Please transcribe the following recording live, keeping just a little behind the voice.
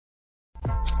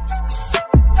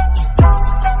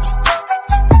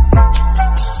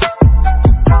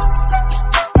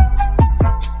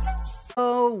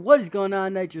What is going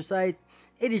on, Nitrosites?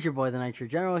 It is your boy, the Nitro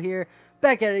General here,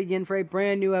 back at it again for a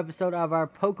brand new episode of our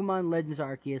Pokemon Legends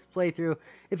Arceus playthrough.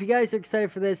 If you guys are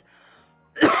excited for this,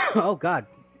 oh god,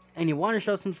 and you want to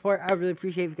show some support, I would really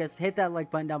appreciate if you guys hit that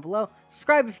like button down below,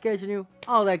 subscribe if you guys are new,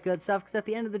 all that good stuff, because at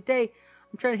the end of the day,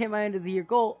 I'm trying to hit my end of the year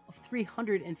goal of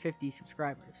 350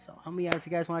 subscribers. So help me out if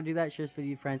you guys want to do that, share this video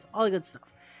with your friends, all the good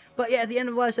stuff. But yeah, at the end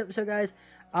of the last episode, guys,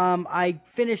 I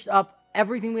finished up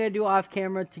everything we had to do off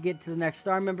camera to get to the next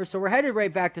star member. So we're headed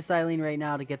right back to Silene right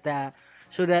now to get that.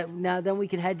 So that now then we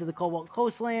can head to the Cobalt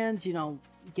Coastlands, you know,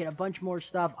 get a bunch more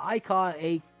stuff. I caught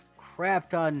a crap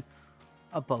ton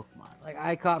of Pokemon. Like,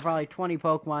 I caught probably 20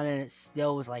 Pokemon and it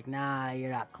still was like, nah, you're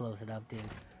not close enough, dude.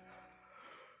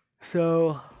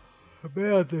 So,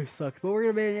 man, this sucks. But we're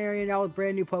going to be in an area now with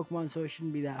brand new Pokemon, so it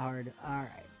shouldn't be that hard.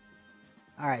 Alright.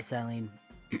 Alright, Silene.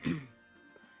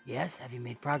 Yes, have you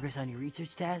made progress on your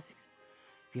research tasks?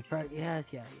 Yeah.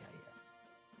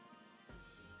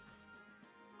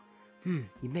 You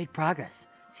made progress.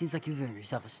 Seems like you've earned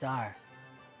yourself a star.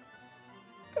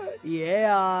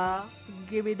 Yeah.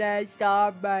 Give me that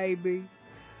star, baby.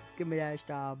 Give me that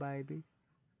star, baby.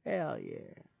 Hell yeah.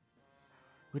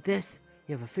 With this,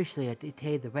 you have officially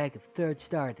attained the rank of 3rd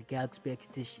star at the Galaxy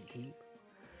Expedition Keep.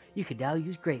 You can now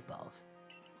use Great Balls.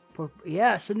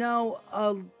 Yeah, so now,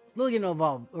 Lillian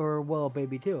evolved, or well,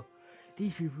 baby too.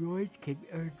 These rewards can be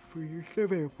earned for your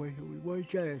survey report, and we want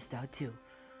generous now too.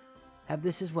 Have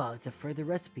this as well. It's a further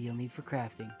recipe you'll need for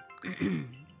crafting.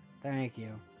 Thank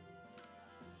you.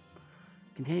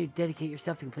 Continue to dedicate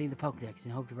yourself to completing the Pokedex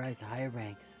and hope to rise to higher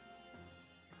ranks.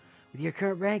 With your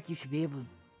current rank, you should be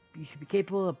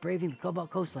capable of braving the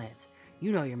Cobalt Coastlands.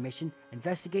 You know your mission.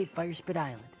 Investigate Fire Spit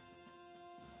Island.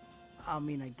 I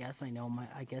mean, I guess I know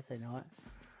it.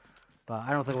 But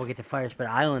I don't think we'll get to Fire Spit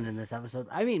Island in this episode.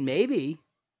 I mean, maybe.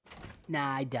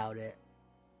 Nah, I doubt it.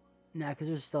 Nah, because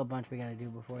there's still a bunch we gotta do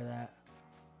before that.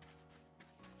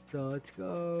 So let's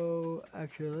go.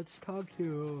 Actually, let's talk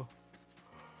to.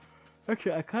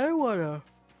 Actually, I kind of wanna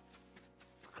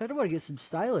get some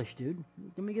stylish, dude.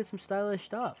 Let me get some stylish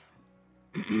stuff.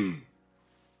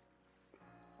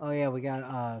 Oh yeah, we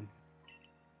got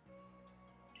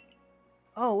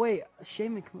Oh wait,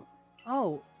 Shaman.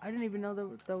 Oh, I didn't even know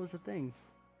that was a thing.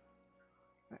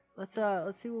 All right,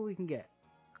 let's see what we can get.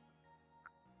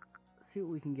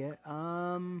 Trying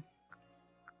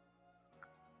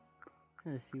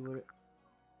to see what it.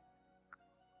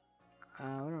 We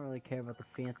don't really care about the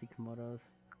fancy Komodos.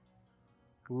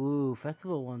 Ooh,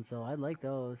 festival ones though. I like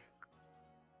those.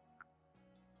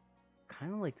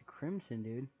 Kind of like the Crimson,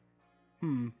 dude.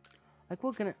 I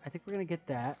think we're gonna get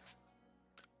that.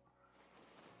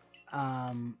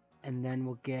 And then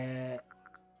we'll get.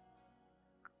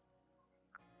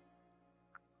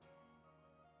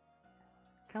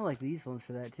 Kind of like these ones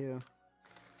for that too.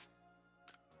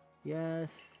 Yes.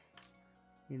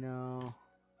 You know.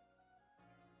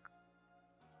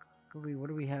 What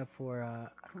do we have for, I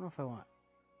don't know if I want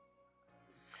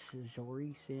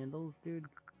Zori sandals, dude.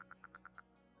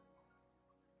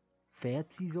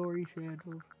 Fancy Zori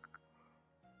sandals.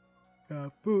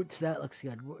 Boots, that looks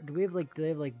good. Do they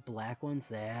have like black ones?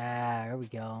 There we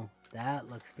go. That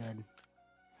looks good.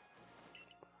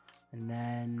 And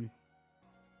then,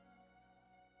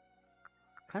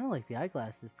 kind of like the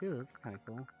eyeglasses too. That's kind of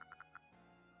cool.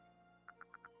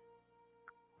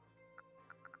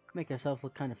 Make ourselves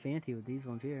look kind of fancy with these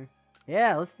ones here.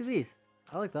 Yeah, let's do these.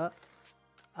 I like that.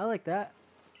 I like that.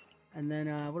 And then,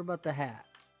 what about the hat?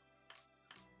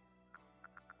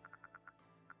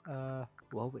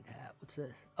 Woven hat. What's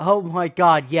this? Oh my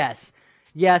god, yes.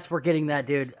 Yes, we're getting that,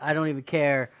 dude. I don't even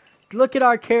care. Look at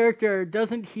our character.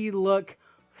 Doesn't he look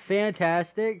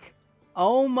fantastic?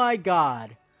 Oh my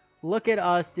god. Look at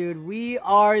us, dude. We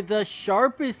are the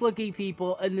sharpest looking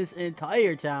people in this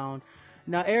entire town.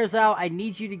 Now, Airzao, I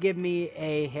need you to give me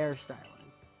a hairstyling.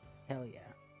 Hell yeah.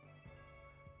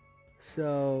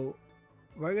 So,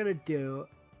 we're gonna do.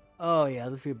 Oh yeah,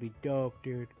 this is gonna be dope,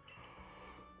 dude.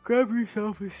 Grab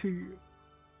yourself a seat.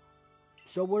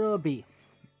 So what'll it be?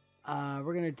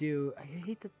 We're gonna do. I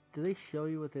hate the. Do they show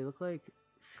you what they look like?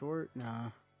 Short? Nah.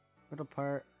 Middle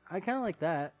part. I kind of like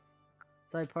that.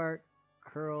 Side part,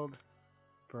 curled,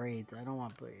 braids. I don't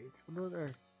want braids. Those are.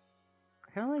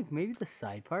 I kind of like maybe the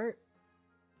side part.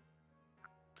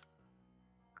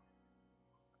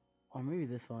 Or maybe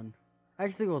this one. I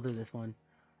actually think we'll do this one.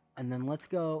 And then let's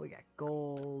go. We got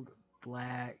gold,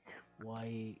 black,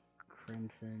 white,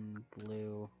 crimson,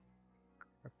 blue,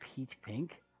 or peach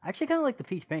pink. I actually kind of like the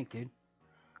peach pink, dude.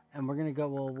 And we're gonna go.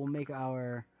 We'll make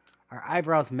our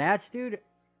eyebrows match, dude.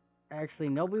 Actually,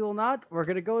 no, we will not. We're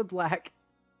gonna go with black.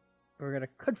 We're gonna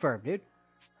confirm, dude.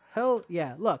 Hell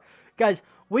yeah. Look, guys,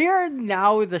 we are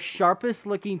now the sharpest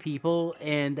looking people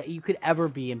that you could ever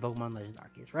be in Pokemon Legends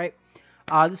Arceus, right?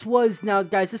 This was, now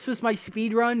guys, this was my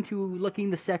speed run to looking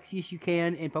the sexiest you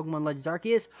can in Pokemon Legends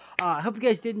Arceus. I hope you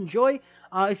guys did enjoy.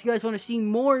 If you guys want to see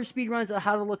more speed runs on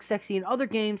how to look sexy in other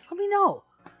games, let me know.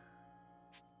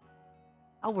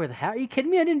 I'll wear the hat. Are you kidding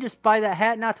me? I didn't just buy that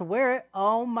hat not to wear it.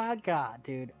 Oh my god,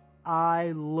 dude.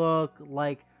 I look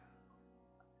like...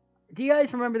 Do you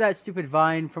guys remember that stupid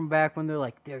Vine from back when they're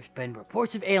like, there's been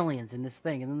reports of aliens in this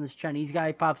thing, and then this Chinese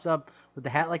guy pops up with the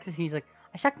hat like this, and he's like,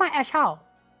 I suck my ass out.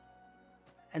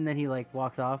 And then he like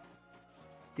walks off.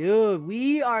 Dude,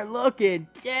 we are looking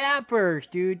dapper,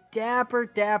 dude. Dapper,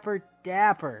 dapper,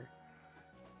 dapper.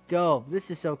 Dope.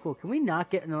 This is so cool. Can we not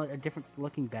get a different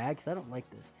looking bag? Because I don't like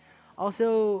this.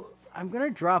 Also, I'm going to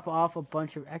drop off a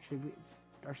bunch of... Actually,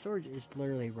 our storage is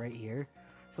literally right here.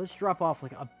 So let's drop off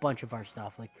like a bunch of our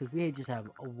stuff. Like, because we just have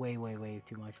a way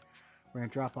too much. We're going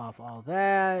to drop off all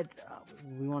that.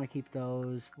 We want to keep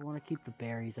those. We want to keep the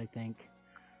berries, I think.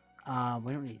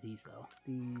 We don't need these, though.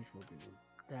 These, we'll do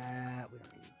that. We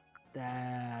don't need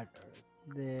that.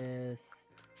 Or this.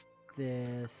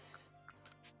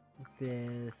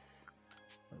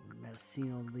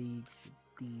 Medicino leaves.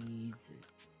 These.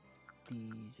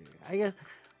 I guess,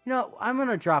 you know, I'm going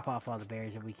to drop off all the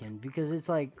berries if we can. Because it's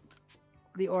like,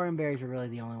 the Oran berries are really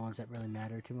the only ones that really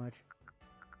matter too much.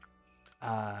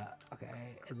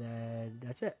 Okay. And then,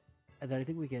 that's it. And then I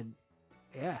think we can,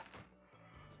 yeah.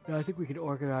 No, I think we can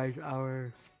organize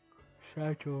our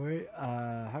satchel, right?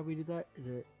 How do we do that? Is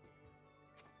it...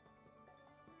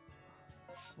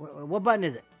 What button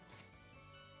is it?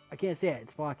 I can't see it.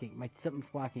 It's blocking. Something's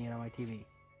blocking it on my TV.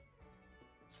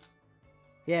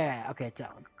 Yeah, okay, it's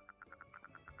that one.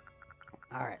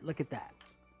 Alright, look at that.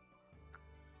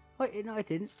 Wait, no, it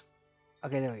didn't.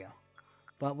 Okay, there we go.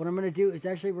 But what I'm going to do is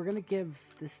actually, we're going to give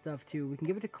this stuff to... We can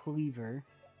give it to Cleaver.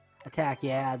 Attack,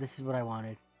 yeah, this is what I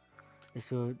wanted. This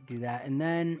will do that. And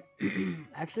then,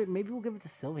 actually, maybe we'll give it to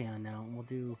Sylveon now. And we'll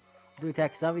do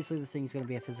attack, because obviously this thing's going to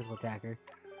be a physical attacker.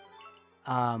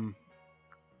 So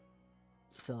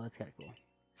that's kind of cool.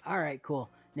 Alright, cool.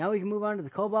 Now we can move on to the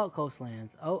Cobalt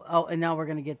Coastlands. Oh, and now we're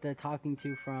going to get the talking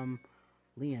to from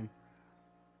Leon.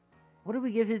 What did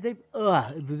we give his name?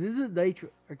 This is Nitro.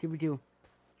 Or did we do...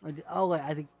 Oh,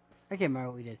 I think... I can't remember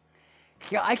what we did.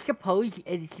 So I suppose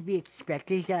it is to be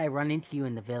expected that I run into you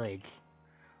in the village.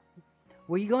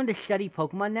 Were you going to study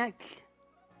Pokemon next?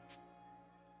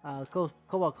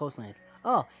 Cobalt Coastlands.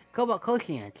 Oh, Cobalt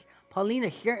Coastlands.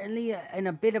 Paulina's certainly in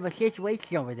a bit of a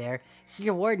situation over there. She's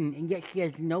a warden, and yet she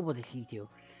has noble to see to.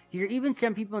 There are even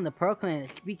some people in the Pearl Clan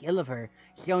that speak ill of her,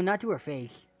 so not to her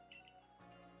face.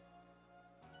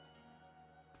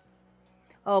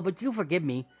 Oh, but you forgive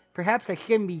me. Perhaps I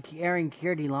shouldn't be airing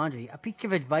dirty laundry. A piece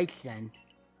of advice, then.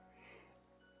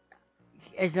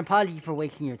 As an apology for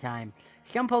wasting your time.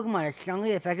 Some Pokemon are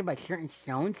strongly affected by certain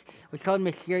stones, which hold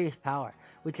mysterious power.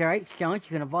 With the right stones,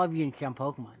 you can evolve you in some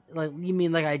Pokemon. Like, you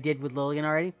mean like I did with Lillian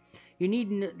already? You need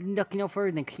look no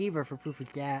further than Cleaver for proof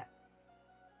of that.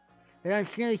 What I'm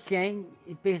really saying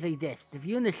is basically this. If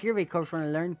you and the Survey Corps want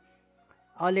to learn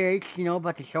all there is to know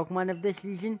about the Pokemon of this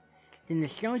region, then the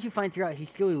stones you find throughout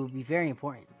history will be very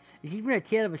important. There's even a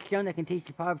tale of a stone that contains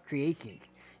the power of creation.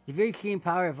 The very same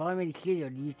power of automated Shadow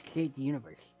used to create the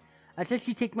universe. I suggest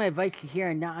you take my advice here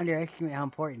and not underestimate how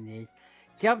important it is.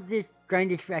 Drop this,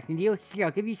 grind this rack, and deal here.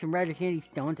 I'll give you some rather handy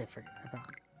stones I found.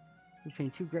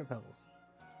 Between 2 grit pebbles.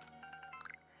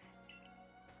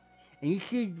 And you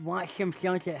should want some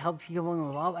stones that help people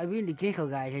evolve. I've even the Ginkgo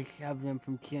guys have them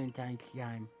from time to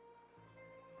time.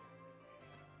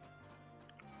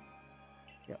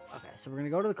 Yep, okay, so we're gonna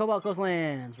go to the Cobalt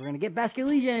Coastlands. We're gonna get Basket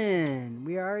Legion.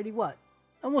 We are already, what?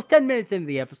 Almost 10 minutes into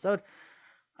the episode.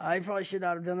 I probably should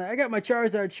not have done that. I got my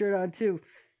Charizard shirt on, too.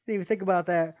 Didn't even think about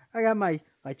that. I got my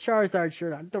Charizard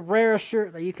shirt on. The rarest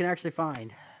shirt that you can actually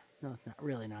find. No, it's not.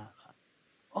 Really not.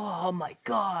 Oh, my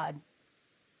God.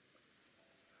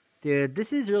 Dude,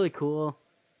 this is really cool.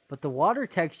 But the water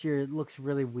texture looks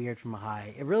really weird from a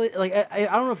high. It really, like, I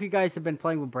don't know if you guys have been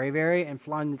playing with Braviary and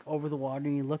flying over the water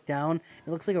and you look down.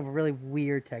 It looks like a really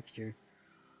weird texture.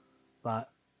 But...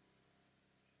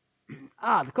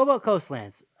 the Cobalt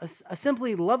Coastlands. A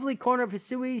simply lovely corner of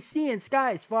Hisui, sea and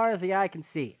sky as far as the eye can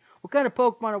see. What kind of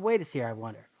Pokemon await us here, I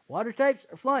wonder? Water types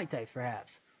or flying types,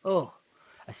 perhaps? Oh,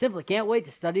 I simply can't wait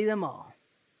to study them all.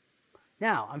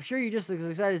 Now, I'm sure you're just as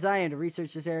excited as I am to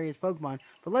research this area's Pokemon,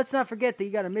 but let's not forget that you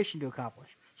got a mission to accomplish.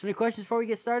 So any questions before we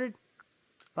get started?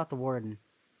 About the Warden.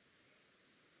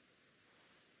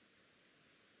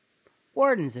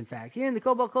 Wardens, in fact. Here in the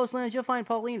Cobalt Coastlands, you'll find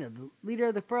Paulina, the leader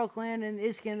of the Pearl Clan, and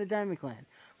Iscan, the Diamond Clan.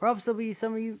 Perhaps there'll be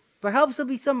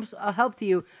some help to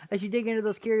you as you dig into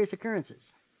those curious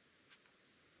occurrences.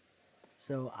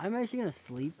 So I'm actually gonna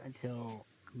sleep until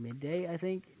midday, I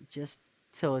think, just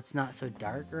so it's not so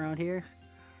dark around here.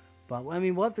 But I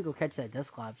mean, we'll have to go catch that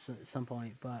Dusclops at some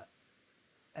point, but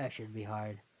that shouldn't be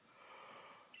hard.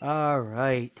 All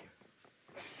right,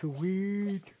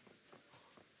 sweet,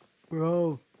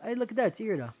 bro. Hey, look at that, it's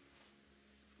Irida.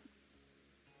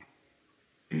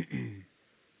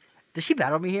 Does she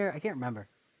battle me here? I can't remember.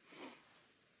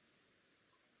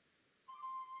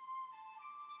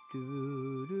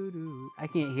 I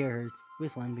can't hear her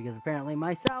whistling because apparently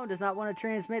my sound does not want to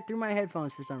transmit through my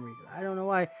headphones for some reason. I don't know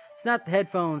why. It's not the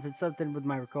headphones. It's something with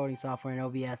my recording software and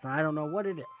OBS, and I don't know what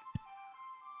it is.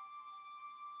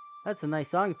 That's a nice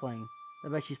song playing. I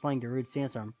bet she's playing Darude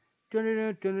Sandstorm.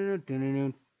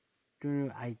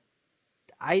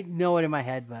 I know it in my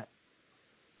head, but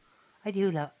I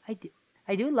do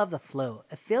love the flow.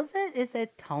 It feels that it's a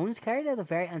tones carried to the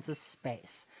very ends of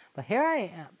space. But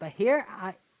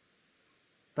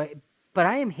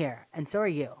I am here, and so are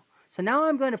you. So now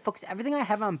I'm going to focus everything I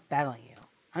have on battling you.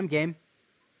 I'm game.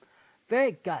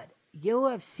 Very good. You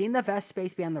have seen the vast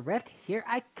space beyond the rift. Here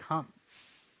I come.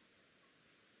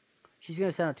 She's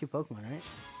going to send out 2 Pokemon, right?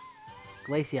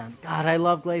 Glaceon. God, I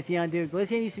love Glaceon, dude.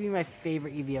 Glaceon used to be my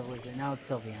favorite EV evolution. Now it's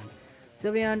Sylveon.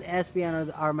 Sylveon and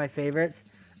Espeon are my favorites,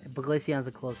 but Glaceon's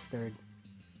a close third.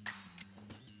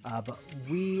 But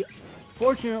we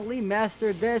fortunately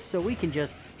mastered this, so we can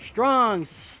just strong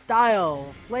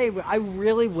style flavor. I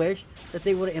really wish that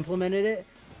they would have implemented it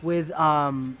with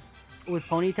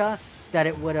Ponyta, that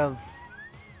it would have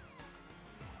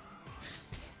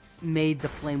made the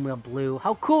Flame Wheel blue.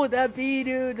 How cool would that be,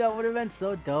 dude? That would have been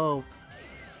so dope.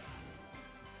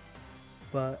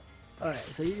 But alright,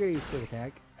 so you're gonna use Quick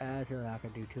Attack. That's really not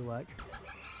gonna do too much.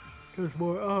 There's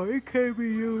more. Oh, it can't be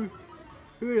used.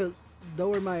 You're gonna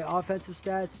lower my offensive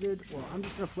stats, dude. Well, I'm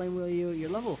just gonna Flame Wheel you. You're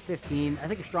level 15. I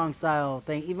think a strong style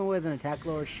thing, even with an attack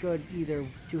lower, should either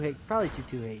probably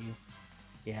 2-hit you.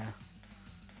 Yeah.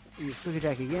 You Quick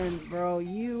Attack again, bro.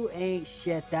 You ain't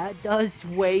shit. That does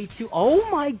way too. Oh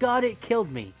my god, it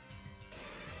killed me.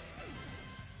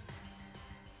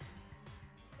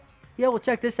 Yeah, well,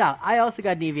 check this out. I also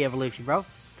got an EV evolution, bro.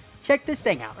 Check this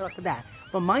thing out. Look at that.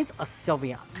 But mine's a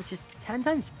Sylveon, which is 10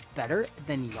 times better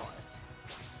than yours.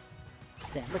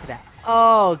 Damn, look at that.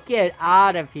 Oh, get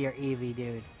out of here, Eevee,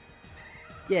 dude.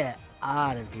 Get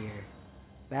out of here.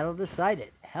 Battle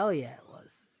decided. Hell yeah, it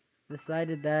was.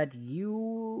 Decided that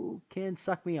you can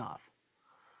suck me off.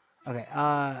 Okay,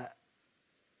 now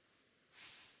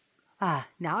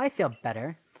I feel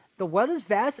better. The world is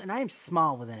vast, and I am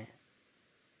small within it.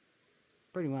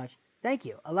 Pretty much. Thank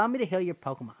you. Allow me to heal your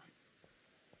Pokemon.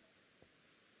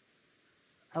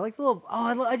 I like the little...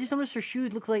 Oh, I just noticed her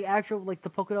shoes look like actual, like the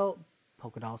Pokeballs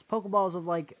of,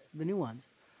 like, the new ones.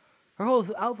 Her whole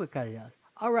outfit kind of does.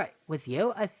 Alright, with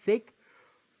you, I think...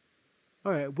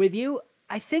 Alright, with you,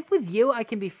 I think with you, I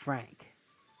can be frank.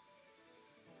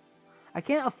 I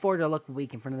can't afford to look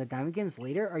weak in front of the Diamondkins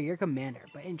leader or your commander,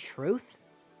 but in truth,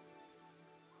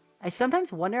 I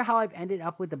sometimes wonder how I've ended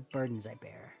up with the burdens I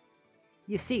bear.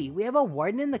 You see, we have a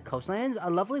warden in the coastlands, a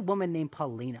lovely woman named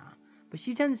Paulina, but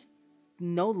she tends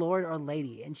no lord or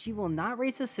lady, and she will not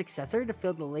raise a successor to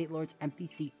fill the late lord's empty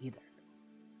seat either.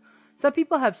 Some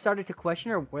people have started to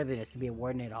question her worthiness to be a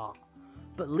warden at all,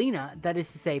 but Lena, that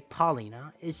is to say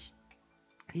Paulina, he's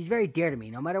very dear to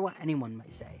me, no matter what anyone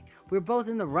might say. We're both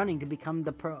in the running to become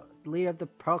the leader of the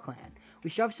Pearl Clan. We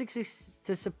strive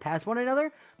to surpass one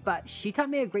another, but she taught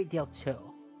me a great deal too.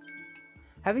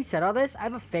 Having said all this, I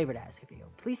have a favor to ask of you.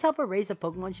 Please help her raise the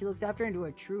Pokemon she looks after into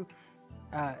a true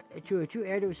heir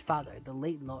to his father, the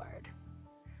late Lord.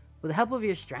 With the help of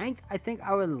your strength, I think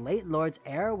our late Lord's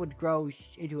heir would grow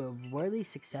into a worthy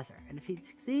successor, and if he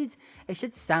succeeds, it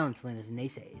should silence Lena's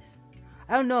naysays.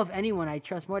 I don't know of anyone I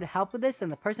trust more to help with this than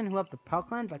the person who helped the Pearl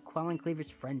Clan by quelling Cleaver's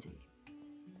frenzy.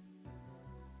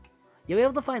 You'll be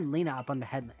able to find Lena up on the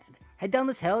headland. Head down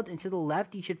this hill, and to the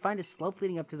left, you should find a slope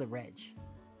leading up to the ridge.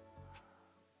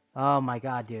 Oh my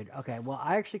god, dude. Okay, well,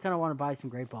 I actually kind of want to buy some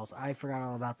Great Balls. I forgot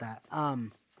all about that.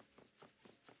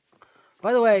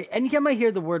 By the way, anytime I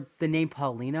hear the name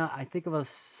Paulina, I think of a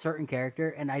certain character,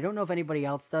 and I don't know if anybody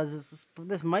else does.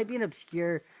 This might be an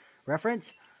obscure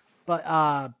reference, but,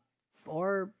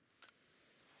 or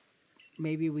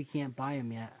maybe we can't buy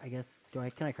him yet, I guess.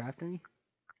 Can I craft any?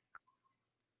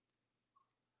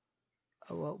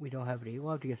 Oh, well, we don't have any.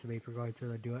 We'll have to get some Apricorns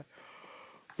to do it.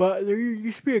 But there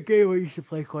used to be a game I used to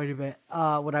play quite a bit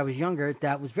when I was younger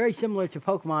that was very similar to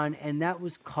Pokemon, and that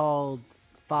was called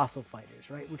Fossil Fighters,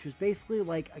 right? Which was basically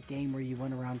like a game where you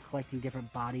went around collecting different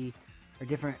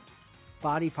different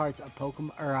body parts of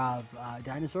Pokemon or of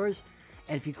dinosaurs,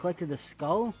 and if you collected a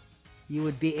skull, you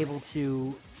would be able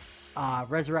to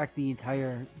resurrect the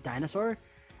entire dinosaur,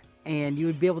 and you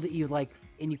would be able to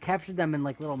and you captured them in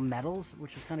like little medals,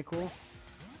 which was kind of cool,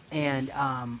 and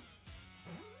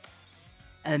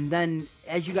then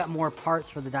as you got more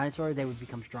parts for the dinosaur, they would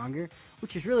become stronger,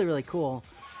 which is really, really cool.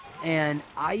 And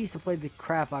I used to play the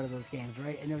crap out of those games,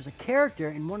 right? And there was a character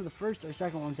in one of the first or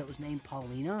second ones that was named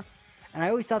Paulina, and I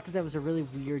always thought that was a really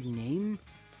weird name.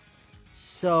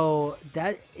 So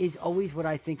that is always what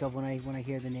I think of when I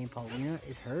hear the name Paulina,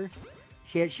 is her.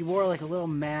 She wore like a little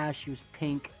mask. She was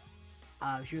pink.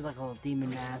 She was like a little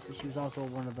demon mask, but she was also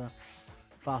one of the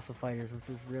fossil fighters, which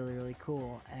was really, really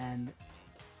cool. And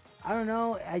I don't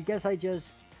know, I guess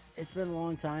it's been a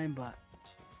long time, but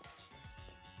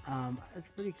it's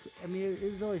pretty cool. I mean,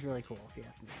 it was always really cool, if you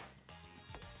ask me.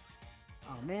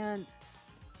 Oh, man.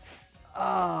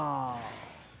 Oh.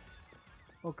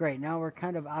 Well, great. Now we're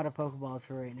kind of out of Pokeballs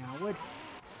for right now, which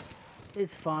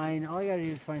is fine. All I gotta do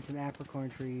is find some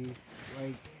apricorn trees.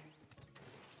 Like,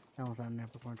 that one's not an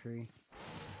apricorn tree.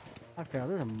 Okay,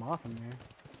 there's a moth in there.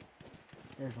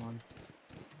 There's one.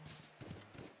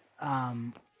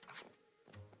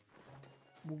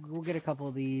 We'll get a couple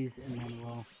of these, and then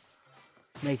we'll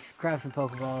craft some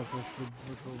Pokeballs,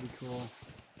 which will be cool.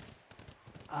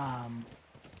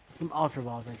 Some Ultra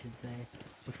Balls, I should say,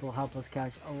 which will help us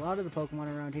catch a lot of the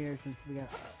Pokemon around here, since we got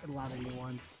a lot of new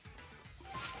ones.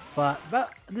 But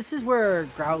this is where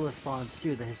Growlithe spawns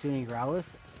too, the Hisuian Growlithe,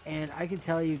 and I can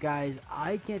tell you guys,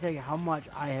 I can't tell you how much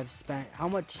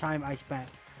time I spent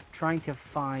trying to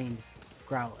find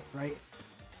Growlithe, right?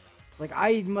 Like,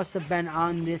 I must have been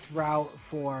on this route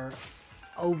for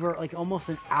over, like, almost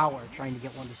an hour trying to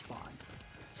get one to spawn.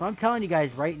 So I'm telling you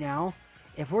guys right now,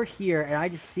 if we're here and I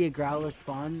just see a Growlithe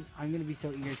spawn, I'm going to be so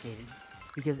irritated.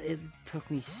 Because it took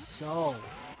me so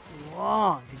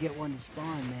long to get one to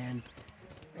spawn, man.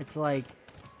 It's like,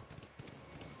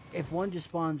 if one just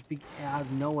spawns out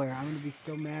of nowhere, I'm going to be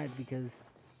so mad because...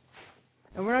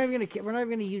 And we're not even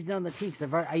gonna use it on the team,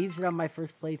 because I used it on my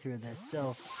first playthrough of this.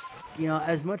 So, you know,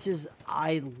 as much as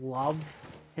I love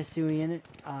Hisuian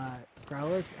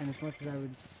Growlithe, and as much as I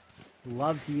would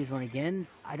love to use one again,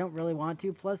 I don't really want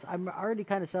to. Plus, I'm already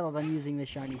kind of settled on using this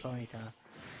shiny Ponyta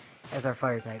as our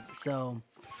fire type. So,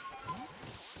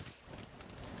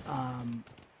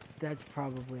 that's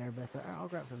probably our best bet. I'll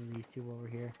grab some of these two while we're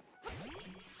here.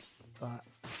 But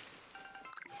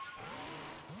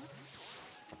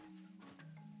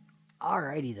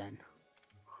alrighty then.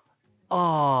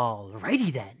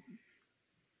 Alrighty then.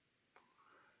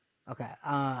 Okay,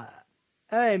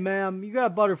 hey ma'am, you got a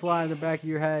butterfly in the back of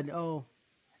your head. Oh.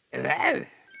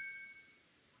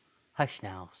 Hush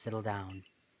now, settle down.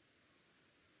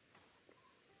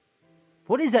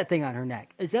 What is that thing on her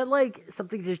neck? Is that like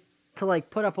something to like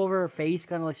put up over her face,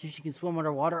 kind of like so she can swim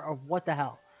underwater, or what the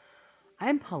hell?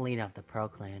 I'm Paulina of the Pearl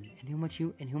Clan, and who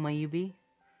might you be?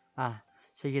 Ah,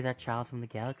 so you're that child from the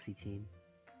Galaxy team.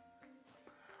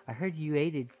 I heard you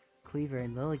aided Cleaver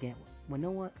and Lilligant when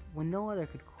no other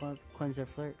could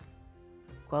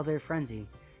quell their frenzy.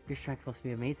 Your strength must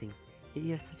be amazing, yet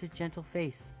you have such a gentle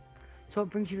face. So what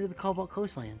brings you to the Cobalt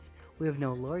Coastlands? We have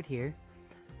no lord here,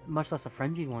 much less a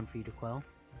frenzied one for you to quell.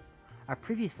 Our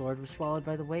previous lord was swallowed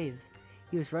by the waves.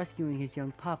 He was rescuing his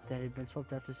young pup that had been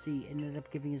swept out to sea and ended up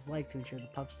giving his life to ensure the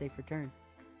pup's safe return.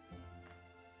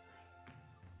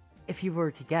 If you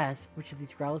were to guess, which of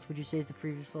these Growlithes would you say is the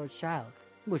previous lord's child?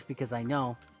 Which, because I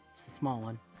know, it's the small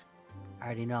one. I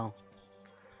already know.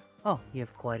 Oh, you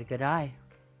have quite a good eye.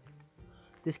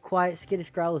 This quiet,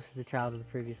 skittish Growlithe is the child of the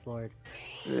previous lord.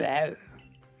 I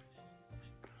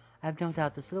have no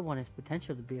doubt this little one has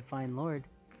potential to be a fine lord,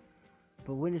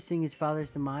 but witnessing his father's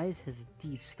demise has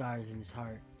deep scars in his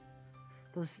heart.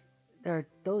 There are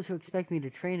those who expect me to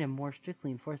train him more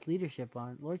strictly and force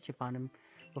lordship on him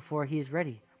before he is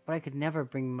ready, but I could never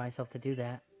bring myself to do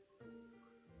that.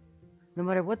 No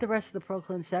matter what the rest of the Pearl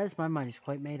Clan says, my mind is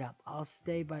quite made up. I'll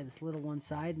stay by this little one's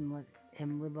side and let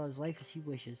him live out his life as he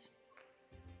wishes.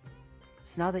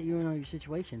 So now that you know your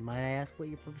situation, might I ask what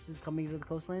your purpose is coming to the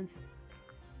coastlands?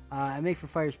 I make for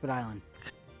Firespit Island.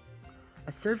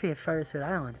 A survey of Firespit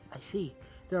Island? I see.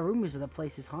 There are rumors that the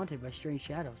place is haunted by strange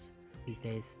shadows these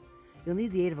days. You'll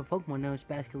need the aid of a Pokemon known as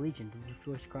Basculegion to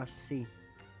force across the sea.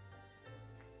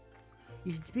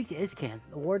 You should speak to Iscan,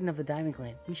 the warden of the Diamond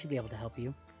Clan. He should be able to help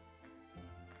you.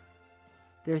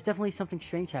 There's definitely something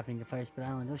strange happening to Firespit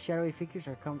Island. Those shadowy figures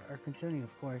are concerning,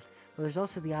 of course, but there's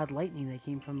also the odd lightning that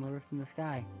came from the rift in the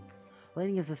sky.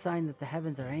 Lightning is a sign that the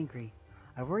heavens are angry.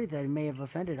 I worry that it may have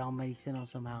offended Almighty Sinnoh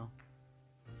somehow.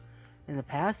 In the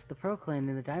past, the Pearl Clan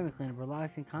and the Diamond Clan were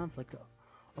locked in conflict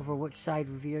over which side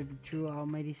revered the true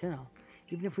Almighty Sinnoh.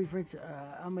 Even if we flinch,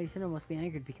 Almighty Sinnoh must be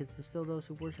angered because there's still those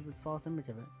who worship its false image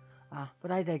of it. But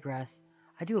I digress.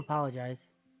 I do apologize.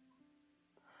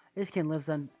 Iskin lives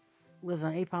on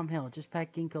Apom Hill, just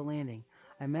past Ginkgo Landing.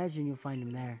 I imagine you'll find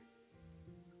him there.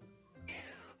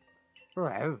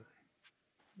 Right.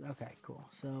 Okay, cool.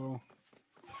 So,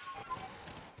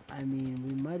 I mean,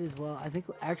 we might as well. I think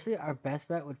actually our best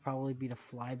bet would probably be to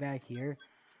fly back here,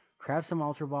 craft some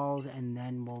Ultra Balls, and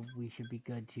then we should be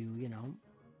good to, you know.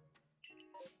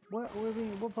 What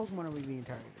Pokemon are we being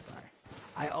targeted by?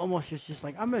 I almost just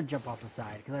like, I'm gonna jump off the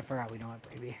side because I forgot we don't have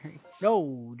Braviary.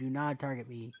 No, do not target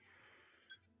me.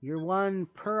 You're one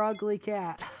per ugly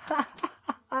cat.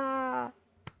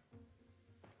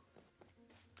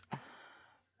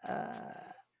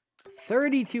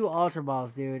 32 Ultra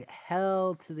Balls, dude.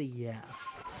 Hell to the yeah.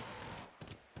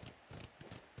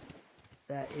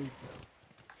 That is dope.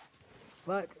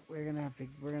 But we're gonna have to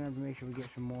make sure we get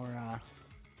some more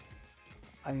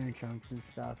iron chunks and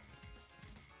stuff,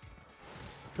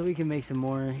 so we can make some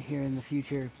more here in the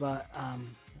future. But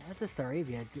that's a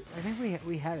Staravia. I think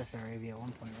we had a Staravia at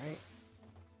one point, right?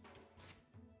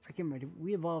 I can't remember.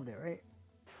 We evolved it, right?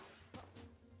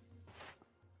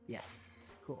 Yes.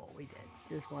 Cool, we did.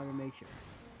 Just wanted to make sure.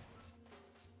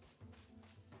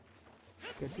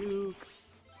 Gaduk.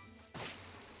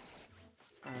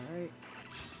 Alright.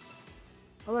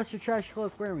 Unless you're Trash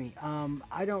Cloak Wormy.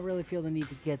 I don't really feel the need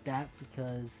to get that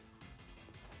because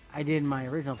I did in my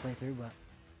original playthrough,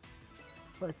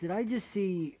 but did I just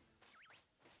see...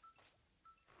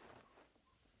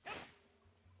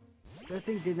 That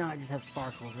thing did not just have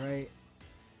sparkles, right?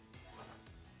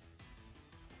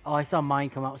 Oh, I saw mine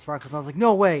come out with sparkles and I was like,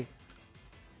 no way!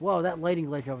 Whoa, that lighting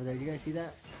glitch over there. You guys see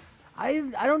that? I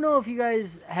don't know if you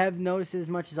guys have noticed it as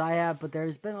much as I have, but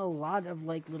there's been a lot of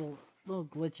like little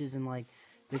glitches in like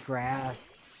the grass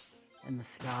and the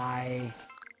sky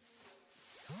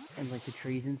and like the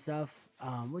trees and stuff,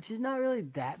 which is not really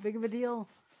that big of a deal,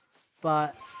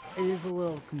 but it is a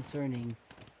little concerning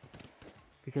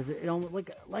because it almost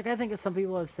like I think some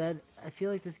people have said, I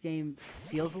feel like this game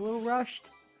feels a little rushed.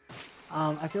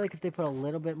 I feel like if they put a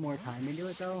little bit more time into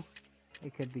it though,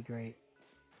 it could be great.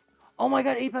 Oh my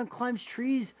god, Apom climbs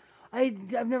trees!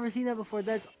 I've never seen that before.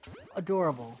 That's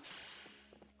adorable.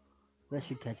 That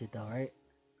should catch it though, right?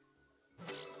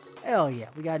 Hell yeah,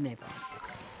 we got an Apom.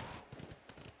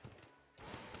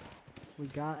 We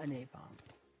got an Apom.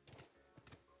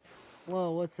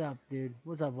 Whoa, what's up, dude?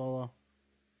 What's up, Volo?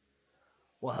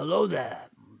 Well, hello there.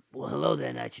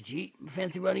 Nitro G.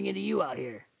 Fancy running into you out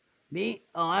here. Me?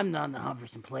 Oh, I'm not on the hunt for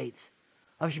some plates.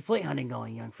 How's your plate hunting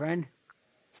going, young friend?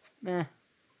 Meh.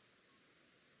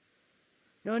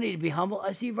 No need to be humble.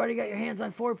 I see you've already got your hands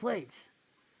on 4 plates.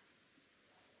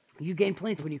 You gain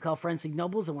plates when you call friends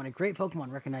ignobles and when a great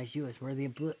Pokemon recognizes you as worthy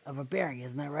of a bearing,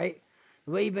 isn't that right?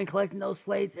 The way you've been collecting those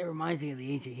plates, it reminds me of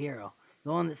the ancient hero.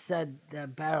 The one that said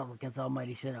that battle against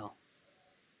Almighty Sinnoh.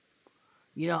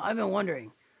 You know, I've been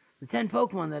wondering. The 10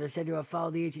 Pokemon that are said to have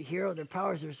followed the ancient hero, their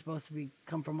powers are supposed to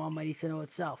come from Almighty Sinnoh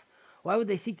itself. Why would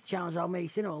they seek to challenge Almighty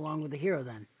Sinnoh along with the hero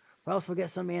then? Perhaps we'll get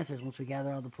some answers once we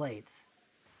gather all the plates.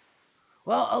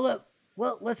 Well,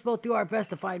 let's both do our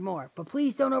best to find more. But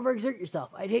please don't overexert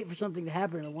yourself. I'd hate for something to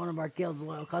happen to one of our guild's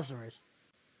loyal customers.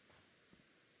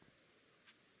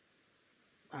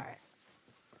 Alright,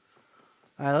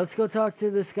 let's go talk to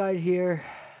this guy here.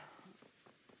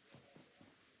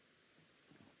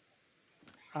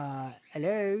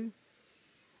 Hello?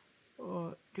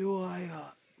 Do I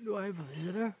have a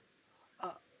visitor?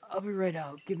 I'll be right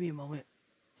out. Give me a moment.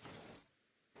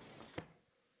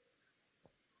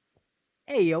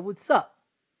 Hey, yo, what's up?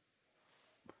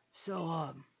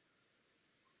 So,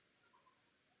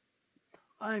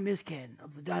 I'm Iskin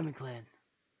of the Diamond Clan,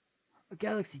 a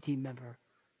Galaxy team member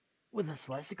with a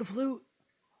Celestica flute.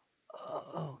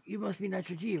 Oh, you must be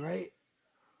Nitro G, right?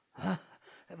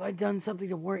 Have I done something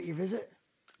to warrant your visit?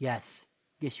 Yes,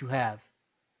 you have.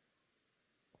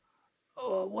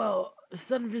 Oh, well,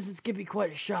 sudden visits can be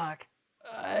quite a shock.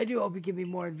 I do hope you give me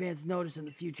more advance notice in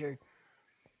the future.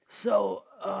 So,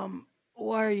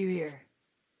 why are you here?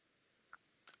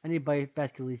 I need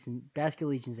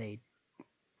Basculegion's aid.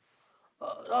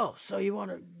 So you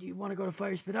wanna go to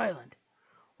Firespit Island?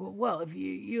 Well, if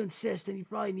you insist, then you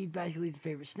probably need Basculegion's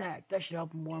favorite snack. That should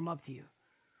help him warm up to you.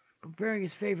 Preparing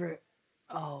his favorite,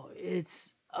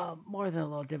 it's more than a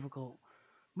little difficult.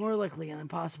 More likely an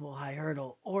impossible high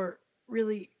hurdle, or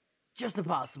really just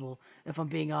impossible, if I'm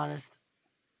being honest.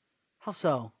 How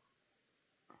so?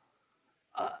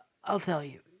 I'll tell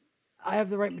you. I have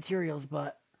the right materials,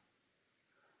 but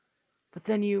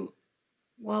then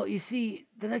well, you see,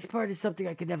 the next part is something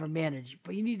I could never manage,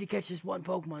 but you need to catch this one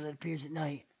Pokemon that appears at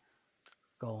night.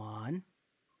 Go on.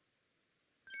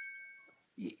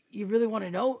 You really want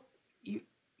to know? You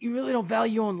really don't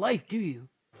value your own life, do you?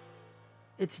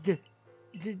 It's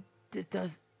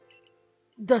does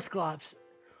Dusclops.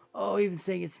 Oh, even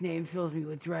saying its name fills me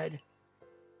with dread.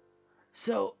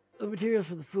 So, the materials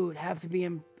for the food have to be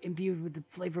imbued with the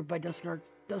flavor by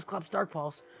Dusclops Dark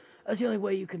Pulse. That's the only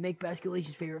way you can make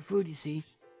Basculation's favorite food, you see.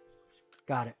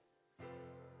 Got it.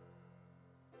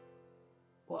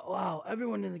 Wow,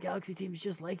 everyone in the Galaxy team is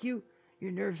just like you?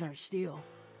 Your nerves aren't steel.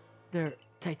 They're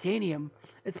titanium.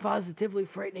 It's positively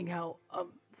frightening how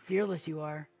fearless you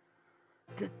are.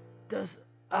 Does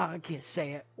I can't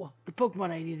say it. Well, the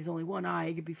Pokemon I need is only one eye.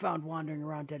 It can be found wandering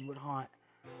around Deadwood Haunt.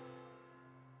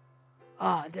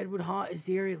 Deadwood Haunt is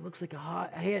the area that looks like a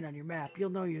hand on your map. You'll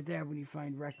know you're there when you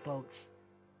find wrecked boats.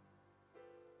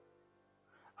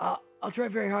 I'll try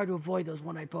very hard to avoid those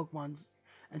one-eyed Pokemons,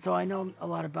 and so I know a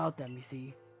lot about them, you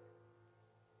see.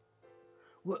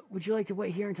 Would you like to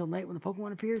wait here until night when the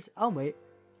Pokemon appears? I'll wait.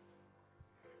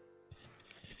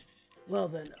 Well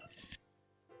then.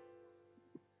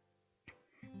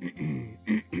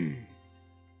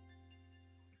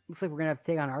 Looks like we're gonna have to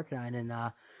take on Arcanine in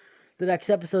the next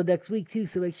episode next week too,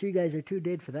 so make sure you guys are tuned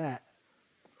in for that.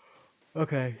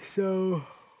 Okay, so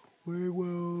we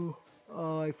will.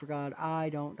 Oh, I forgot. I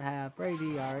don't have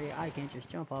Braviary. I can't just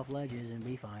jump off ledges and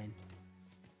be fine.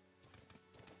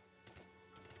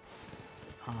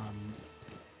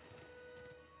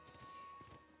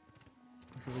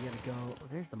 So we gotta go. Oh,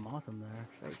 there's the Mothim there.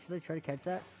 Should I try to catch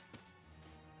that?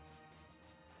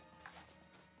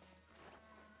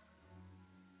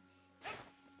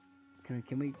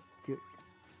 Can we do?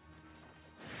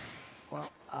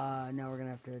 Well, now we're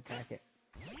gonna have to attack it.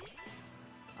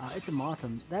 It's a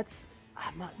Mothim. That's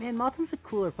man. Mothim's a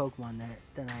cooler Pokemon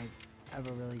than I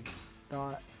ever really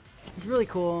thought. He's really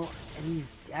cool, and he's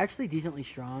actually decently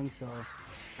strong. So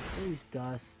I'll use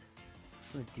Gust.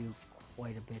 It's gonna do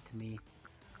quite a bit to me.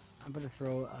 I'm gonna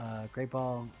throw a Great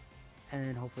Ball,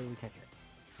 and hopefully we catch it.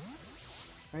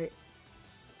 Right?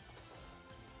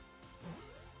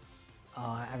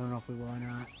 I don't know if we will or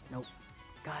not. Nope.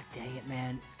 God dang it,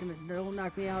 man. It's gonna. Don't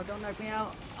knock me out. Don't knock me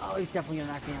out. Oh, he's definitely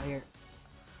gonna knock me out here.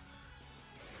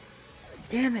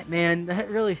 Damn it, man. That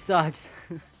really sucks.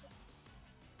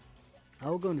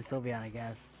 I'll go into Sylveon, I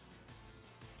guess.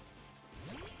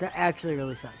 That actually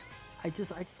really sucks. I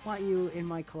just want you in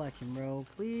my collection, bro.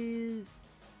 Please.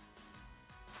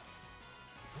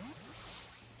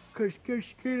 Get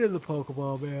in the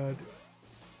Pokeball, man.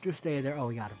 Just stay there. Oh,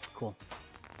 we got him. Cool.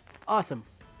 Awesome.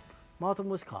 Mothim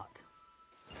was caught.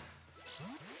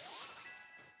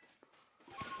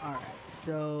 Alright,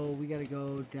 so we gotta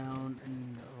go down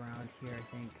and around here,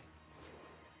 I think.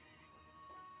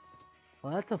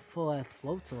 Well, that's a full-ass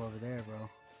Floatzel over there, bro.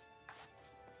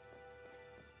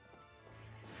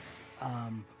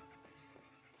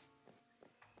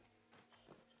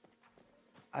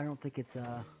 I don't think it's,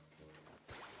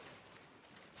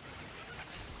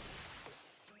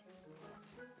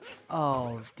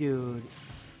 Oh, dude.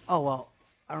 Oh, well,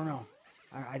 I don't know.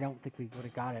 I don't think we would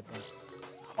have got it, but...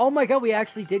 Oh my god, we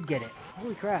actually did get it.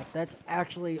 Holy crap, that's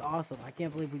actually awesome. I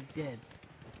can't believe we did.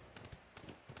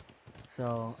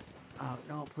 So, oh,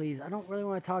 no, please. I don't really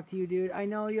want to talk to you, dude. I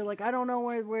know you're like, I don't know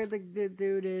where the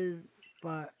dude is,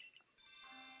 but...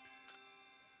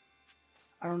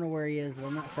 I don't know where he is, but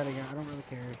I'm not setting it. I don't really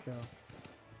care, so...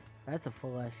 That's a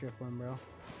full-ass Drifloon, bro.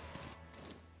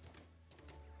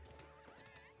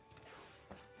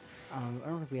 I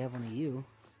don't think we have one of you.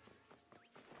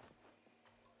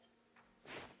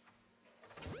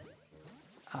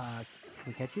 Can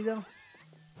we catch you though?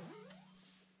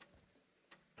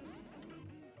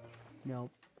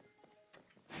 Nope.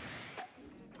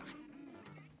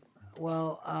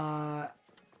 Well,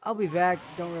 I'll be back.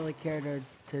 Don't really care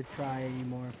to try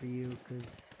anymore for you, because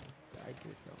I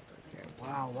just don't really care.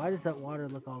 Wow, why does that water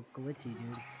look all glitchy,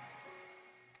 dude?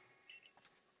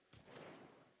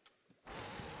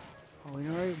 Oh, we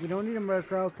don't need a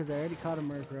Murkrow, because I already caught a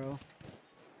Murkrow.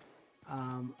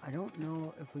 I don't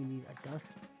know if we need a Dust.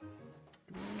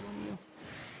 Do we need one of you?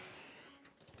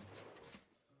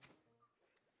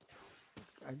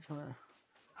 I just wanna,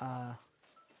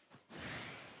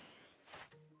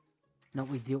 no,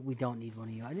 we don't need one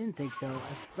of you. I didn't think so.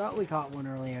 I thought we caught one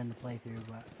earlier in the playthrough,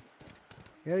 but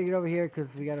we gotta get over here because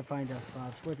we gotta find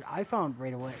Dusclops, which I found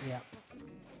right away. Yep.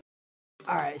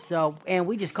 Alright, so, and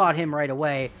we just caught him right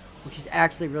away, which is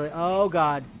actually really, oh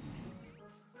god.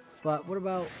 But what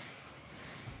about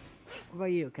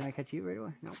you? Can I catch you right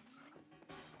away? No.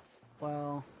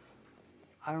 Well,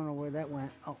 I don't know where that went.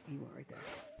 Oh, he went right there.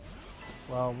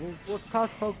 Well, we'll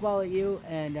toss a Pokeball at you,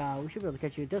 and we should be able to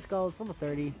catch you. Duskull, it's level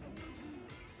 30.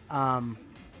 Oh,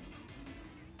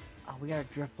 we got a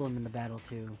Drift Bloom in the battle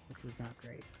too, which was not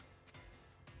great.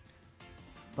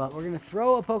 But we're gonna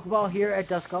throw a Pokeball here at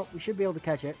Duskull. We should be able to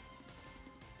catch it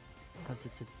because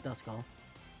it's a Duskull.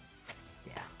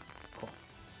 Yeah, cool.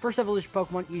 First evolution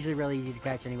Pokemon usually really easy to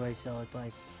catch anyway, so it's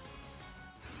like,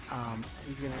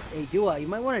 he's gonna. Hey, Dua, you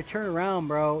might want to turn around,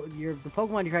 bro. The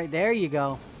Pokemon you're right there. You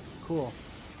go. Cool.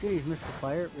 Dude, he's Mystical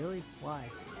Fire. Really? Why?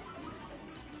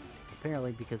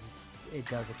 Apparently because it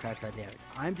does attract that damage.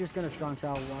 I'm just gonna Strong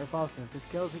Style Waterfall, and if this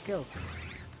kills, it kills.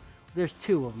 There's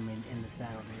 2 of them in this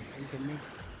battle, dude. Are you kidding me?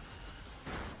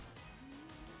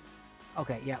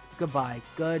 Okay, yeah. Goodbye.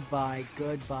 Goodbye.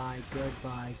 Goodbye.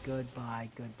 Goodbye. Goodbye.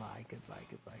 Goodbye. Goodbye. Goodbye.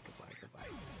 Goodbye. Goodbye.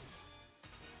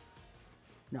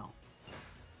 No.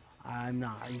 I'm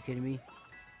not. Are you kidding me?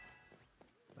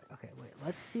 Okay, wait.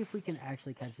 Let's see if we can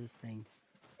actually catch this thing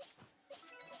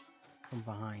from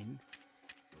behind.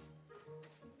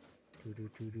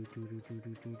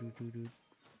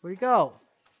 Where'd he go?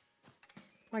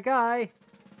 My guy!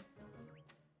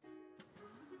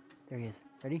 There he is.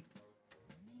 Ready?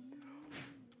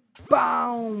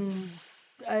 Boom!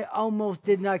 I almost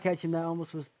did not catch him. That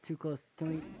almost was too close. Can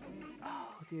we...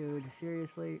 Oh, dude.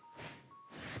 Seriously?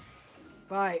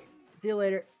 Bye. See you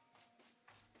later.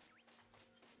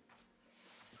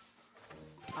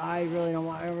 I really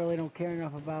don't care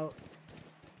enough about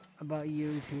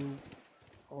you to...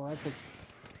 Oh,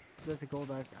 that's a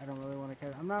gold. I don't really want to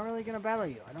care. I'm not really gonna battle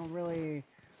you. I don't really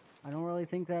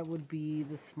think that would be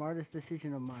the smartest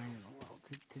decision of mine in the world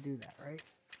to do that, right?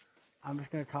 I'm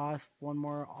just gonna toss one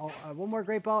more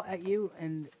Great Ball at you,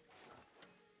 and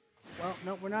well,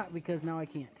 no, we're not, because now I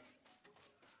can't.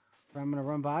 But I'm gonna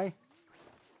run by,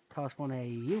 toss one at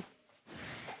you,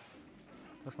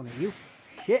 toss one at you.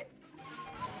 Shit.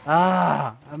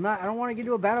 I don't want to get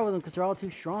into a battle with them because they're all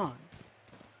too strong.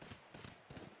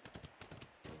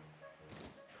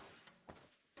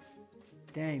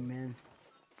 Dang, man.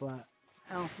 But,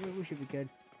 oh, we should be good.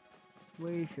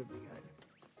 We should be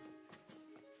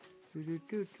good.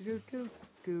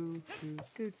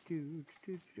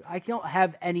 I don't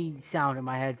have any sound in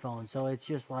my headphones, so it's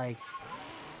just like,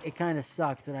 it kind of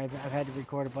sucks that I've had to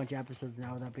record a bunch of episodes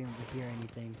now without being able to hear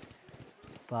anything.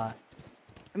 But,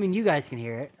 I mean, you guys can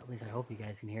hear it. At least I hope you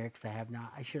guys can hear it, because I have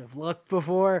not. I should have looked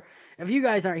before. If you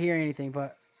guys aren't hearing anything,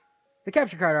 but the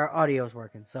capture card audio is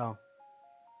working, so.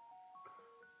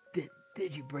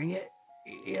 Did you bring it?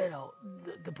 You know,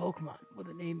 the Pokemon with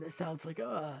a name that sounds like,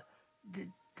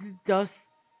 Dust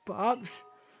Pops?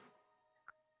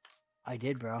 I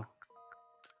did, bro.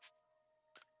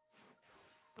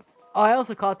 Oh, I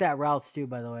also caught that Routes too,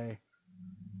 by the way.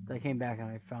 I came back and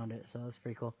I found it, so that's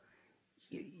pretty cool.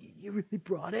 You really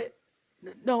brought it?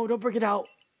 No, don't bring it out.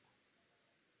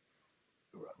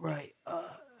 Right.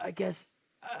 I guess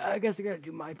I gotta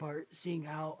do my part, seeing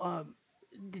how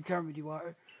determined you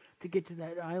are to get to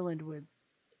that island with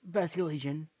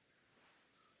Basculegion.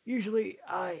 Usually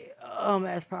I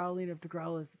ask Pauline of the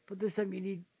Growlithe, but this time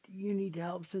you need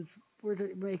help, since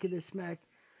we're making this snack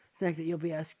that you'll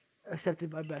be accepted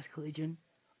by Basculegion.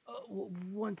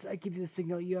 Once I give you the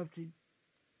signal, you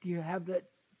have that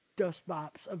Dust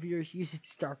Bops of yours use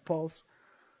its Dark Pulse.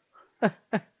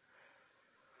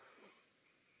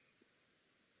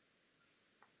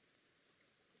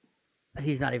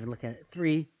 He's not even looking at it.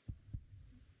 3,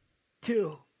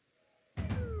 2.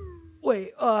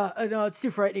 Wait, no, it's too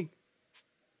frightening.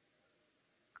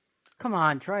 Come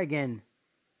on, try again.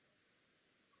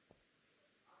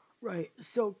 Right,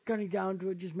 so cutting down to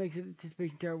it just makes it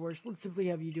anticipation terror worse. Let's simply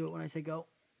have you do it when I say go.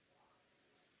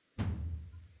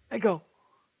 I go.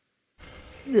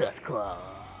 That's cool.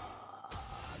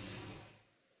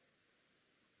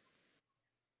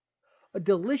 A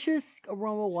delicious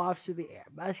aroma wafts through the air.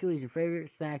 Basculegion, your favorite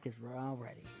snack is all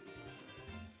ready.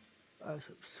 Oh,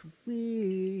 so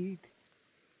sweet.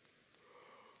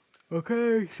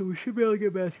 Okay, so we should be able to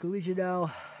get Basculegion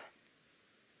now.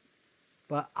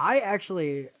 But I'm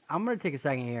going to take a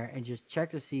second here and just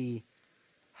check to see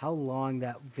how long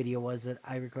that video was that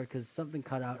I recorded, because something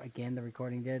cut out again, the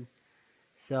recording did.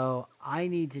 So I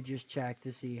need to just check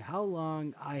to see how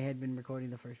long I had been recording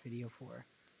the first video for.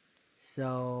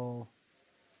 So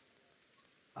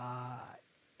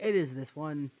it is this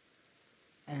one,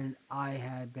 and I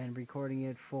had been recording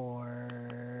it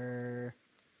for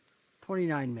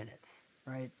 29 minutes,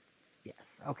 right? Yes,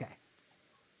 okay.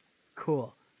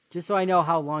 Cool. Just so I know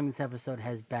how long this episode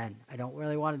has been. I don't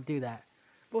really want to do that.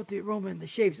 Both the aroma and the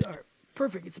shapes are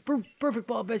perfect. It's a perfect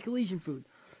ball of Basculegion food.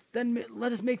 Then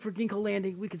let us make for Ginkgo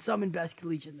Landing. We can summon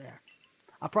Basculegion there.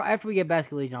 After we get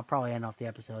Basculegion, I'll probably end off the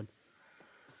episode.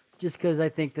 Just because I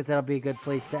think that that'll be a good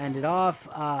place to end it off.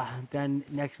 Then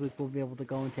next week we'll be able to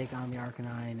go and take on the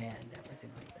Arcanine and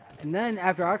everything like that. And then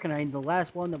after Arcanine, the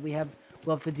last one that we have,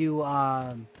 we'll have to do,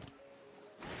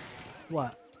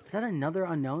 what? Is that another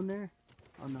unknown there?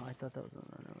 Oh no, I thought that was an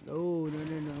unknown.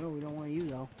 No, we don't want you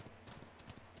though.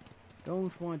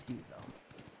 Don't want you though.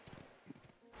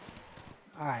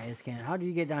 Alright, Iscan, how did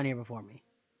you get down here before me?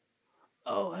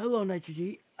 Oh, hello, Nitro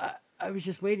G. I was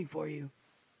just waiting for you.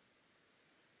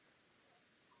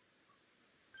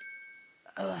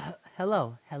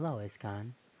 Hello,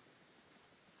 Iscan.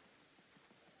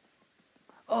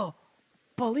 Oh,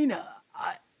 Paulina,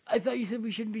 I thought you said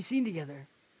we shouldn't be seen together.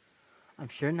 I'm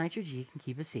sure Nitro G can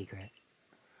keep a secret.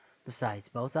 Besides,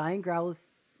 both I and the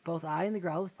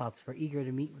Growlithe pups were eager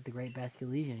to meet with the great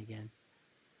Basculegion again.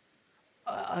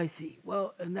 I see.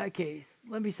 Well, in that case,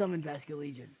 let me summon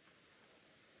Basculegion.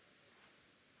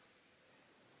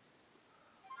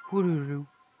 Hoo-doo-doo.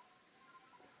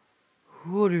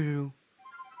 Hoo-doo-doo.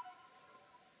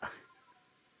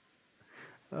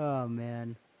 Oh,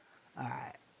 man.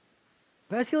 Alright.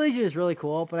 Basculegion is really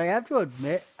cool, but I have to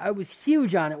admit, I was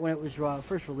huge on it when it was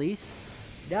first released.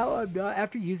 Now I'm not,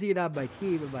 after using it on my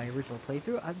team in my original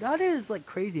playthrough, I'm not as, like,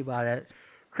 crazy about it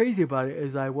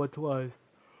as I once was.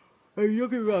 I mean, don't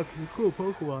get me wrong, it's a cool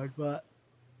Pokemon, but...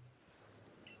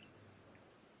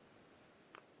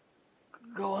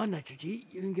 Go on, Nitro G.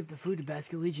 You can give the food to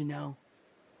Basculegion now.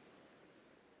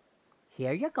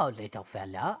 Here you go, little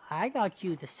fella. I got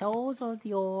you the souls of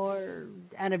your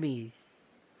enemies.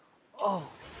 Oh.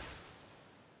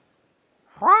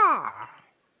 Hurrah!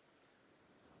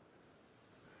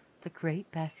 The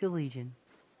great Basculegion.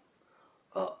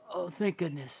 Oh, thank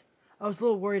goodness. I was a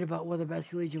little worried about whether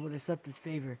Basculegion would accept this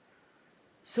favor.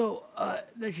 So,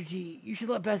 Nitro G, you should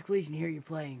let Basculegion hear you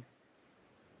playing.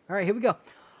 Alright, here we go.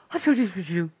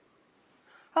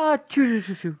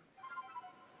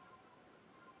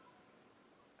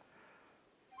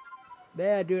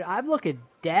 Man, dude, I'm looking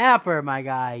dapper, my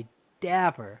guy.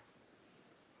 Dapper.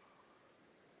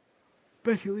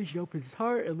 Basculegion opened his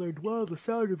heart and learned well the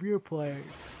sound of your playing.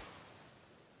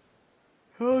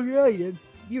 Oh yeah, you did.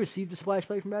 You received a splash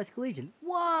play from Basculegion.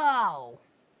 Wow!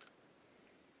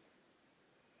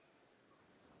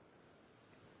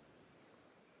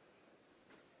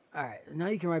 Alright, now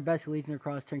you can ride Basculegion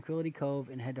across Tranquility Cove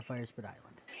and head to Firespit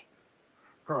Island.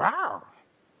 Wow!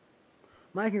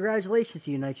 My congratulations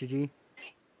to you, Nitro G.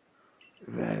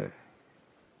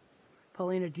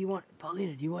 Paulina, do you want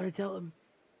to tell him?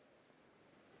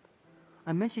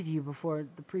 I mentioned to you before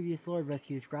the previous Lord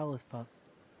rescued his Growlithe pup.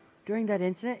 During that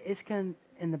incident, Iscan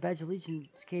and the Badge of Legion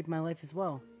saved my life as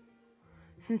well.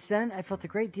 Since then, I felt a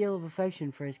great deal of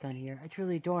affection for Iscan here. I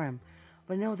truly adore him,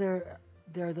 but I know there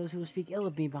are those who will speak ill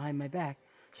of me behind my back,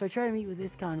 so I try to meet with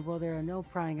Iscan while there are no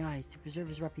prying eyes to preserve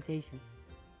his reputation.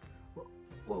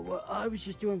 Well, I was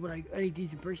just doing what any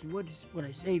decent person would when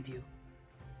I saved you.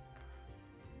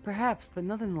 Perhaps, but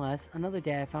nonetheless, another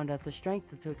day I found out the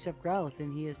strength to accept Growlithe,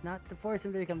 and he is not to force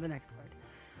him to become the next Lord.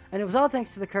 And it was all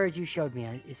thanks to the courage you showed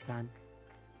me, Iscan.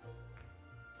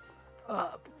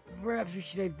 Perhaps we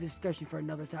should save the discussion for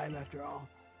another time after all.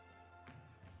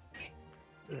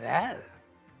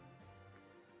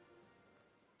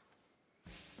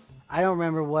 I don't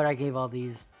remember what I gave all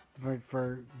these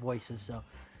for voices, so...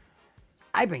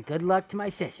 I bring good luck to my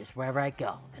sisters wherever I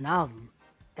go, and I'll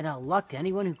luck to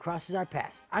anyone who crosses our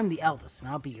paths. I'm the eldest, and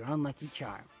I'll be your unlucky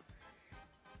charm.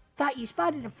 Thought you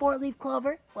spotted a four-leaf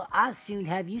clover? Well, I'll soon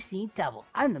have you seen double.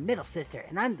 I'm the middle sister,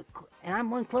 and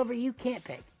I'm one clover you can't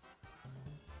pick.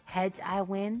 Heads I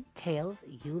win, tails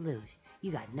you lose.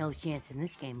 You got no chance in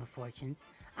this game of fortunes.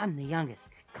 I'm the youngest,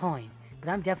 coin, but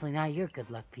I'm definitely not your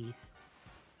good luck piece.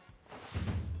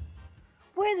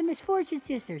 We're the Misfortune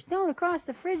Sisters, known across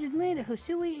the frigid land of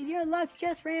Husui, and your luck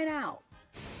just ran out.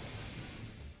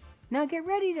 Now get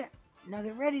ready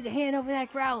to hand over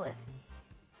that Growlithe.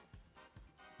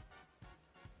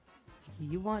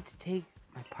 You want to take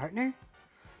my partner?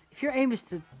 If your aim is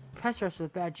to pester us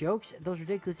with bad jokes, those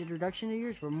ridiculous introduction of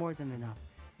yours were more than enough.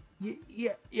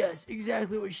 Yes,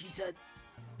 exactly what she said.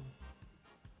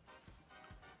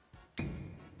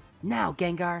 Now,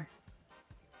 Gengar.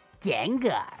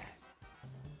 Gengar.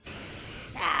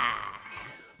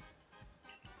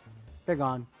 They're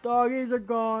gone. Doggies are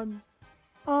gone.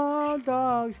 All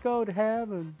dogs go to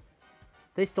heaven.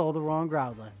 They stole the wrong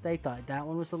Growlithe. They thought that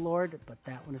one was the Lord, but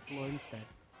that one is the Lord instead.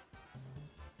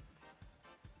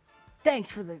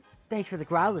 Thanks for the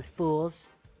Growlithe, fools.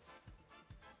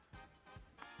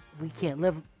 We can't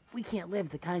live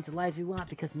the kinds of lives we want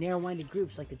because of narrow-minded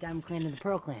groups like the Diamond Clan and the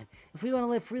Pearl Clan. If we want to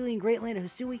live freely in Great Land of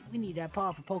Hisui, we need to have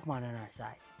powerful Pokemon on our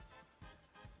side.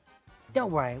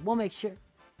 Don't worry, we'll make sure.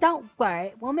 Don't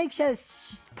worry, we'll make sure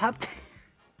this pup.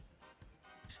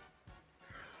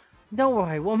 Don't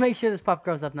worry, we'll make sure this pup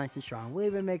grows up nice and strong. We'll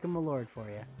even make him a lord for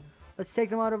you. Let's take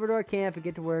them out over to our camp and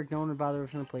get to work. No one would bother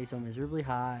us in the place so miserably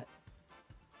hot.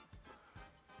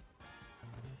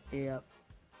 Yep.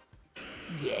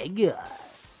 Yeah, good.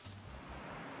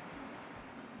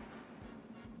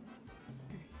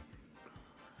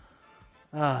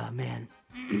 Oh, man.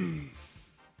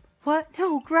 What?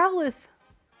 No, Growlithe!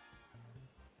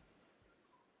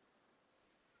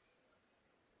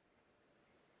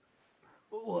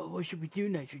 What should we do,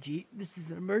 Nitro G? This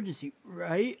is an emergency,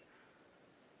 right?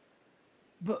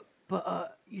 But,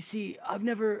 you see, I've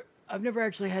never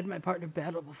actually had my partner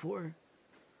battle before.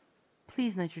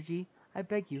 Please, Nitro G, I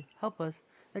beg you, help us.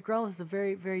 That Growlithe is a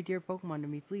very, very dear Pokemon to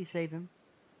me. Please save him.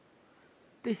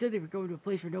 They said they were going to a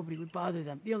place where nobody would bother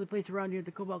them. The only place around here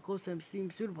the Cobalt close to them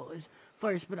seems suitable is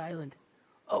Firespit Island.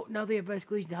 Oh, now they have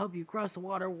Bicycle Legion to help you cross the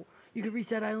water. You can reach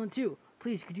that island too.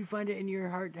 Please, could you find it in your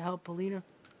heart to help Polina?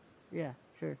 Yeah,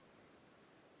 sure.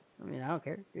 I mean, I don't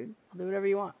care, dude. I'll do whatever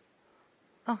you want.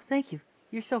 Oh, thank you.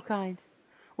 You're so kind.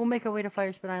 We'll make our way to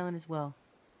Firespit Island as well.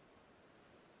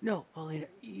 No, Paulina,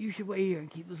 you should wait here and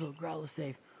keep this little Growlithe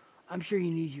safe. I'm sure he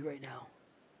needs you right now.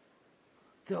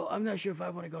 Though I'm not sure if I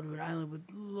want to go to an island with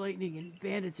lightning and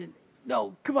bandits and...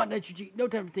 No, come on, Nitro G. No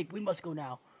time to think. We must go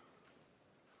now.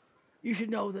 You should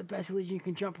know that Bicycle Legion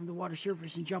can jump from the water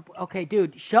surface and jump... Okay,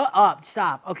 dude, shut up.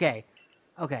 Stop. Okay.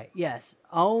 Okay, yes.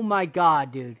 Oh my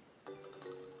god, dude.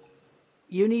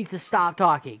 You need to stop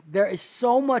talking. There is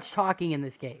so much talking in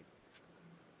this game.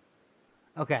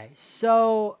 Okay,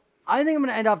 so I think I'm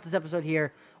going to end off this episode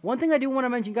here. One thing I do want to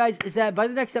mention, guys, is that by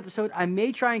the next episode, I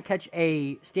may try and catch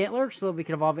a Stantler so that we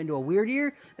can evolve into a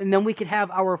Weirdeer, and then we could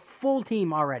have our full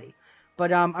team already.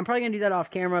 But I'm probably going to do that off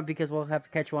camera because we'll have to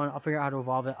catch one. I'll figure out how to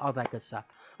evolve it, all that good stuff.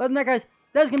 Other than that, guys,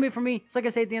 that's going to be it for me. It's like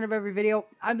I say at the end of every video,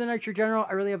 I'm the Nitro General.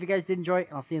 I really hope you guys did enjoy it,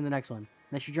 and I'll see you in the next one.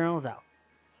 Nitro General is out.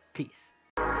 Peace.